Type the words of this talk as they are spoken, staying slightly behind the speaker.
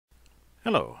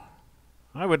Hello.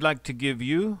 I would like to give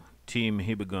you, Team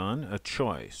Hibagon, a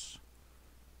choice.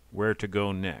 Where to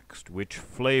go next? Which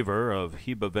flavor of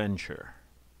Hibaventure?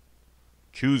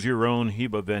 Choose your own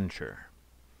Hibaventure.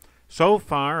 So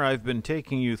far, I've been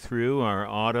taking you through our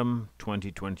autumn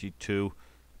 2022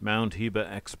 Mount Hiba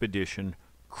expedition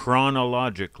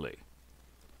chronologically,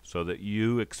 so that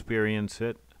you experience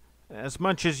it as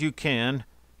much as you can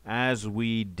as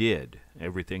we did,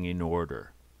 everything in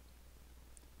order.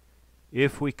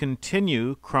 If we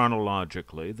continue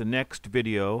chronologically, the next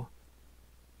video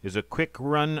is a quick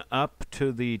run up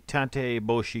to the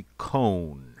Tateeboshi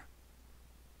Cone.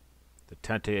 The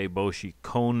Tateeboshi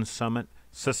Cone summit,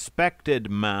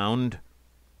 suspected mound,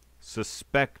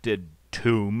 suspected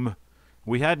tomb.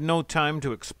 We had no time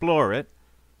to explore it.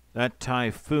 That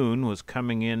typhoon was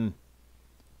coming in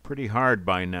pretty hard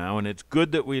by now, and it's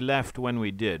good that we left when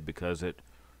we did because it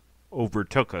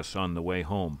overtook us on the way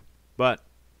home. But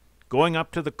going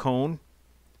up to the cone,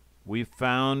 we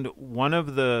found one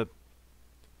of the...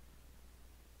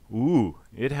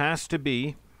 it has to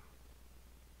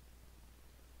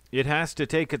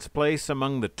take its place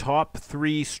among the top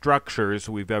 3 structures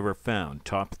we've ever found.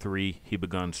 Top 3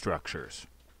 Hibagon structures.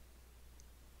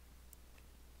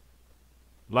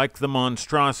 Like the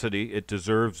monstrosity, it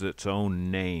deserves its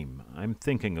own name. I'm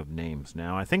thinking of names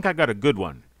now. I think I got a good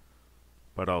one,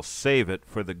 but I'll save it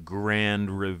for the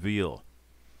grand reveal.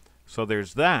 So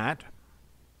there's that.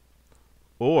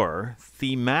 Or,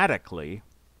 thematically,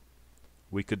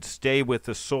 we could stay with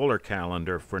the solar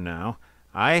calendar for now.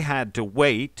 I had to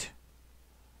wait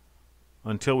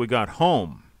until we got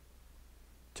home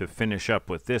to finish up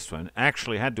with this one.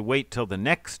 Actually, had to wait till the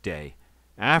next day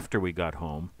after we got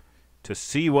home to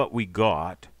see what we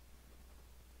got,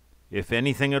 if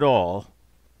anything at all,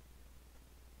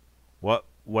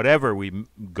 whatever we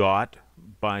got,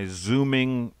 by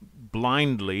zooming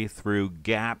blindly through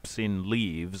gaps in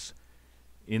leaves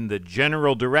in the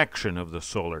general direction of the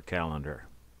solar calendar.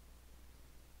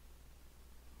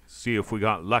 See if we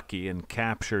got lucky and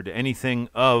captured anything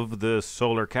of the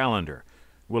solar calendar.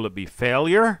 Will it be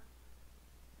failure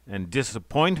and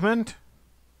disappointment,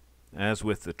 as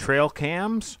with the trail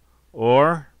cams,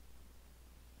 or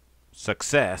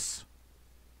success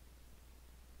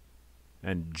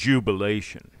and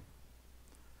jubilation?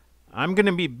 I'm going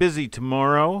to be busy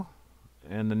tomorrow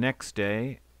and the next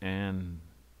day and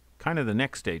kind of the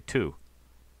next day too.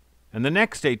 And the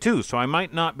next day too, so I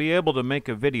might not be able to make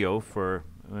a video for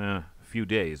a few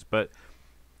days. But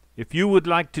if you would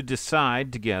like to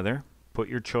decide together, put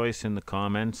your choice in the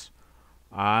comments.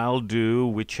 I'll do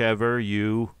whichever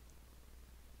you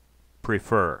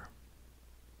prefer.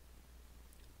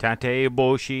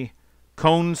 Tateeboshi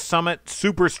Cone Summit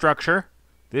Superstructure.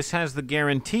 This has the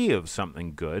guarantee of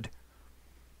something good.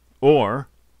 Or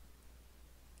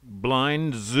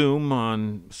blind zoom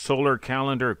on solar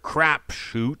calendar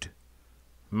crapshoot.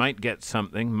 Might get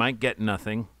something, might get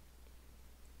nothing.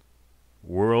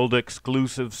 World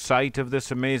exclusive sight of this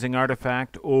amazing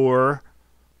artifact, or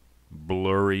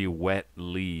blurry wet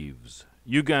leaves.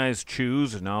 You guys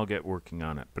choose and I'll get working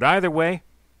on it. But either way,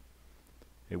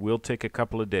 it will take a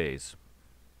couple of days.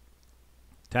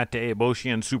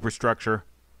 Tateeboshi and Superstructure,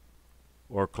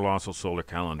 or Colossal Solar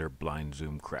Calendar blind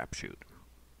zoom crapshoot.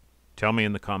 Tell me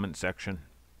in the comment section.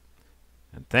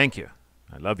 And thank you.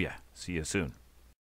 I love you. See you soon.